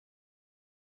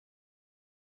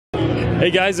Hey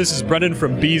guys, this is Brendan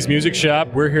from B's Music Shop.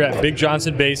 We're here at Big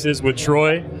Johnson Basses with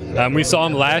Troy. We saw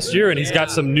him last year and he's got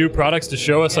some new products to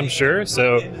show us, I'm sure.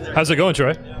 So how's it going,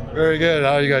 Troy? Very good.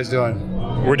 How are you guys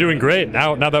doing? We're doing great.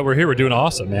 Now that we're here, we're doing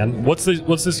awesome, man. What's this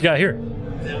you got here?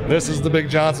 This is the Big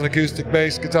Johnson acoustic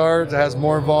bass guitar. It has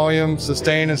more volume,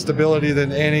 sustain, and stability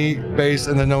than any bass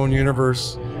in the known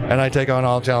universe. And I take on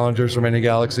all challengers from any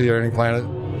galaxy or any planet.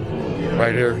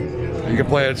 Right here. You can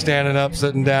play it standing up,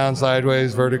 sitting down,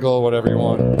 sideways, vertical, whatever you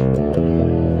want.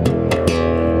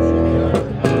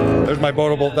 There's my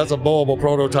Bowable. That's a Bowable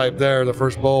prototype there, the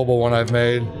first Bowable one I've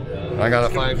made. I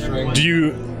got a 5-string. Do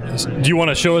you want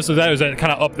to show us that, or is that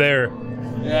kind of up there?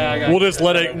 Yeah, I got. We'll just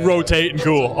let it rotate and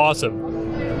cool. Awesome.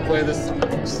 Play this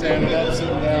standing up,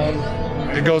 sitting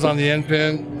down. It goes on the end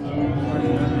pin.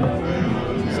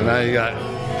 So now you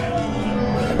got.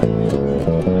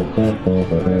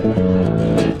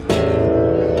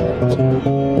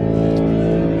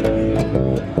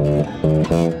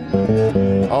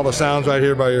 All the sounds right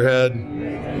here by your head.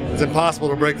 It's impossible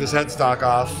to break this headstock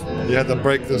off. You have to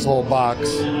break this whole box.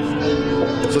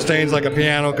 Sustains like a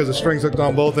piano because the string's hooked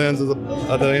on both ends of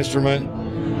the instrument.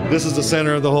 This is the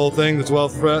center of the whole thing, the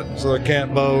 12th fret, so it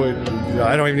can't bow.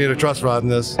 I don't even need a truss rod in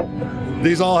this.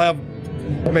 These all have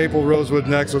maple rosewood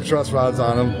necks with truss rods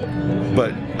on them,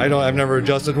 but I've never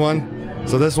adjusted one.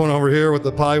 So this one over here with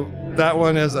the pie, that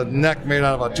one is a neck made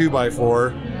out of a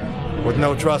 2x4 with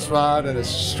no truss rod, and it's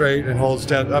straight and holds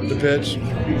up to pitch.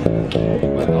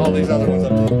 But all these other ones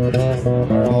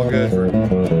are all good for.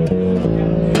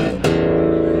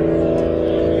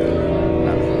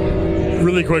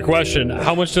 Really quick question.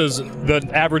 How much does the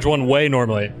average one weigh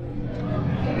normally?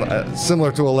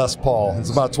 Similar to a Les Paul.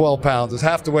 It's about 12 pounds. It's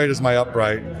half the weight as my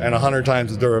upright and 100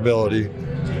 times the durability.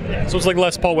 So it's like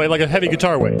Les Paul weight, like a heavy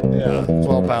guitar weight. Yeah,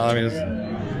 12 pounds. I mean,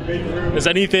 is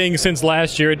anything since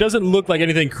last year? It doesn't look like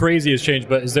anything crazy has changed,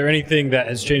 but is there anything that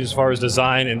has changed as far as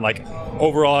design and like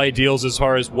overall ideals as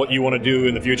far as what you want to do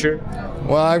in the future?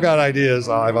 Well, I've got ideas.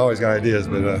 I've always got ideas,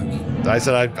 but I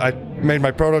said I made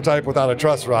my prototype without a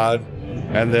truss rod,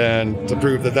 and then to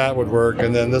prove that would work,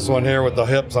 and then this one here with the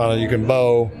hips on it, you can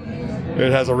bow.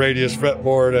 It has a radius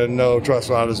fretboard and no truss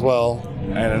rod as well,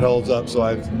 and it holds up. So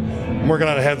I'm working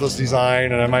on a headless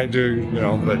design, and I might do,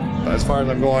 but as far as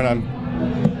I'm going, I'm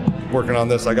working on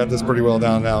this. I got this pretty well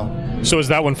down now. So is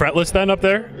that one fretless then up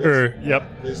there? Yes. Or yep.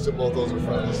 Both those are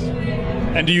fretless.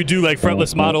 And do you do like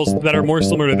fretless models that are more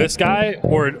similar to this guy,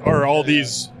 or are all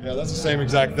these? Yeah, that's the same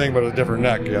exact thing, but a different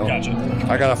neck. Gotcha.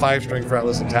 I got a 5-string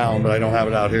fretless in town, but I don't have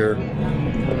it out here.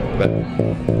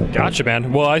 But gotcha,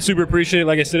 man. Well, I super appreciate it.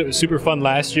 Like I said, it was super fun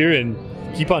last year, and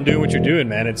keep on doing what you're doing,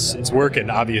 man. It's working,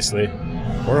 obviously.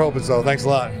 We're hoping so. Thanks a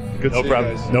lot. Good to see you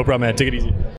guys. No problem, man. Take it easy.